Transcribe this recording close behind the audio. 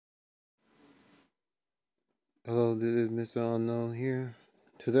Hello, this is Mr. Unknown here.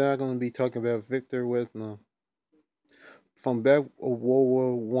 Today I'm going to be talking about Viktor Reznov. From back of World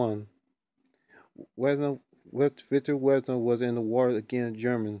War One, Viktor Reznov was in the war against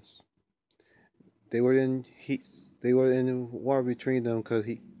Germans. They were in they were in the war between them because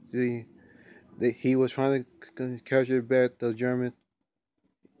he was trying to capture back the Germans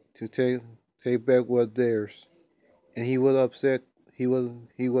to take back what theirs, and he was upset. He was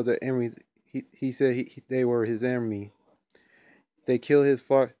the enemy. He said they were his enemy. They killed his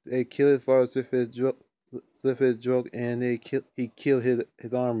father with his drug, and he killed his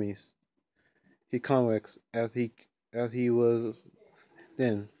armies, his convicts, as he was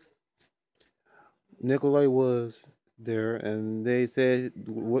then. Nikolai was there, and they said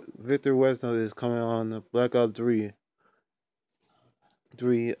Victor Reznov is coming on the Black Ops 3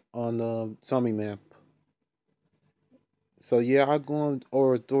 on the zombie map. So yeah, I'm going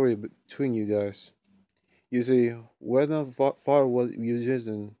over a story between you guys. You see, Reznov's father was a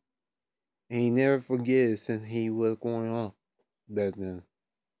musician, and he never forget since he was growing up back then.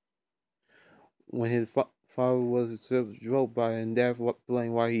 When his father was drove by, and that's what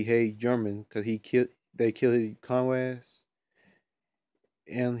blame why he hated German, because they killed his comrades,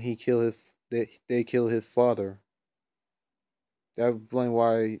 and they killed his father. That's blame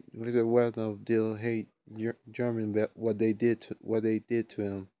why Victor Reznov did hate German, but what they did to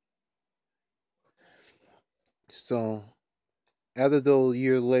him. So after those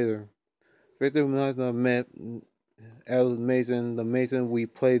years later, Victor Reznov met Al Mason, the Mason we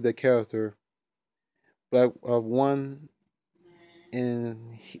played the character Black One,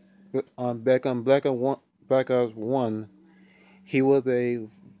 and on Black Ops 1. He was a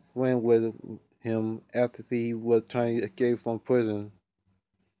friend with him after he was trying to escape from prison.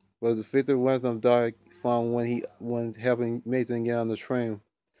 But the Victor Reznov died from when helping Mason get on the train.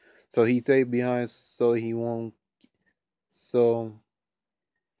 So he stayed behind so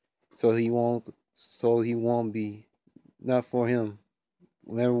so he won't be not for him.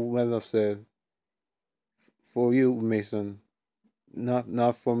 Remember Reznov said, for you, Mason,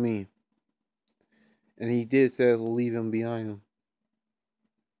 not for me. And he did say to leave him behind him.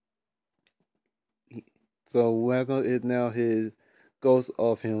 So Reznov is now his ghost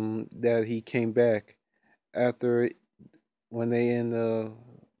of him that he came back after when they in the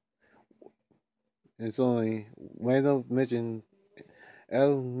it's only Randall mentioned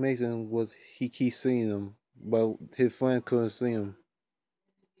Alan Mason was he keeps seeing him, but his friend couldn't see him.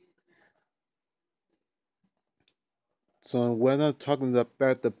 So we're not talking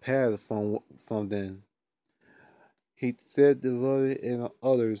about the past from then. He said the voted and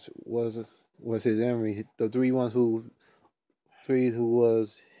others was his enemy. The three who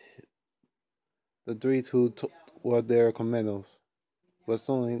was the three who were their commandos, but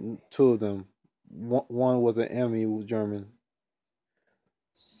only two of them. One was an enemy German.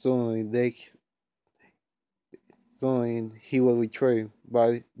 Suddenly they Suddenly, he was betrayed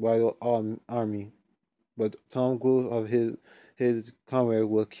by the army, but some group of his comrades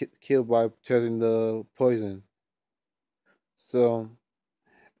were killed by testing the poison. So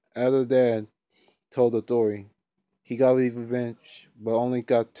after that, he told the story. He got revenge, but only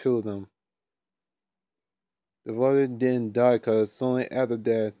got two of them. The brother didn't die because only after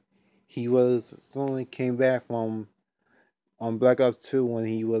that he only came back from on Black Ops 2 when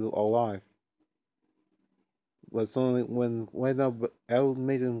he was alive. But suddenly when Al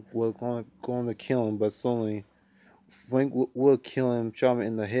Mason was going to kill him, but suddenly Frank would kill him, shot him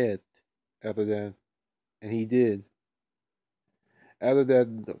in the head after that, and he did. After that,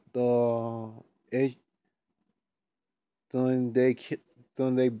 the then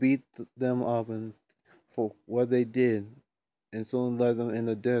then they beat them up and for what they did, and soon led them in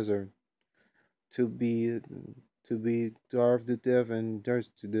the desert to be starved to death and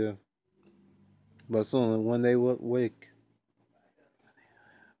thirsty to death. But soon, when they would wake,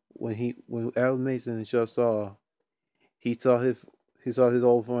 when Al Mason just saw, he saw his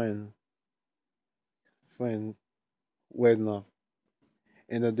old friend Wednoff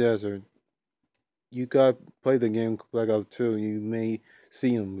in the desert. You got play the game Black Ops 2, you may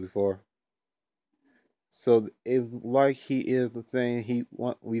see him before. So if like he is the thing he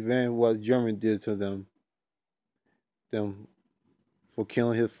want revenge what German did to them for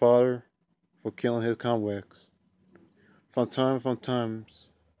killing his father, for killing his comrades. From times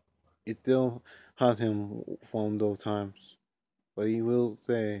it still haunt him from those times. But he will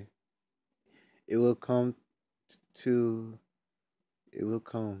say it will come to it will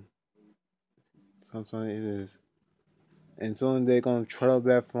come. Sometimes it is. And soon they're gonna travel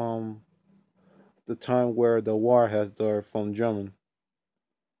back from the time where the war has started from German.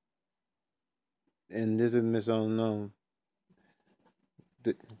 and this is Miss Unknown.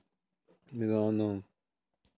 Miss Unknown.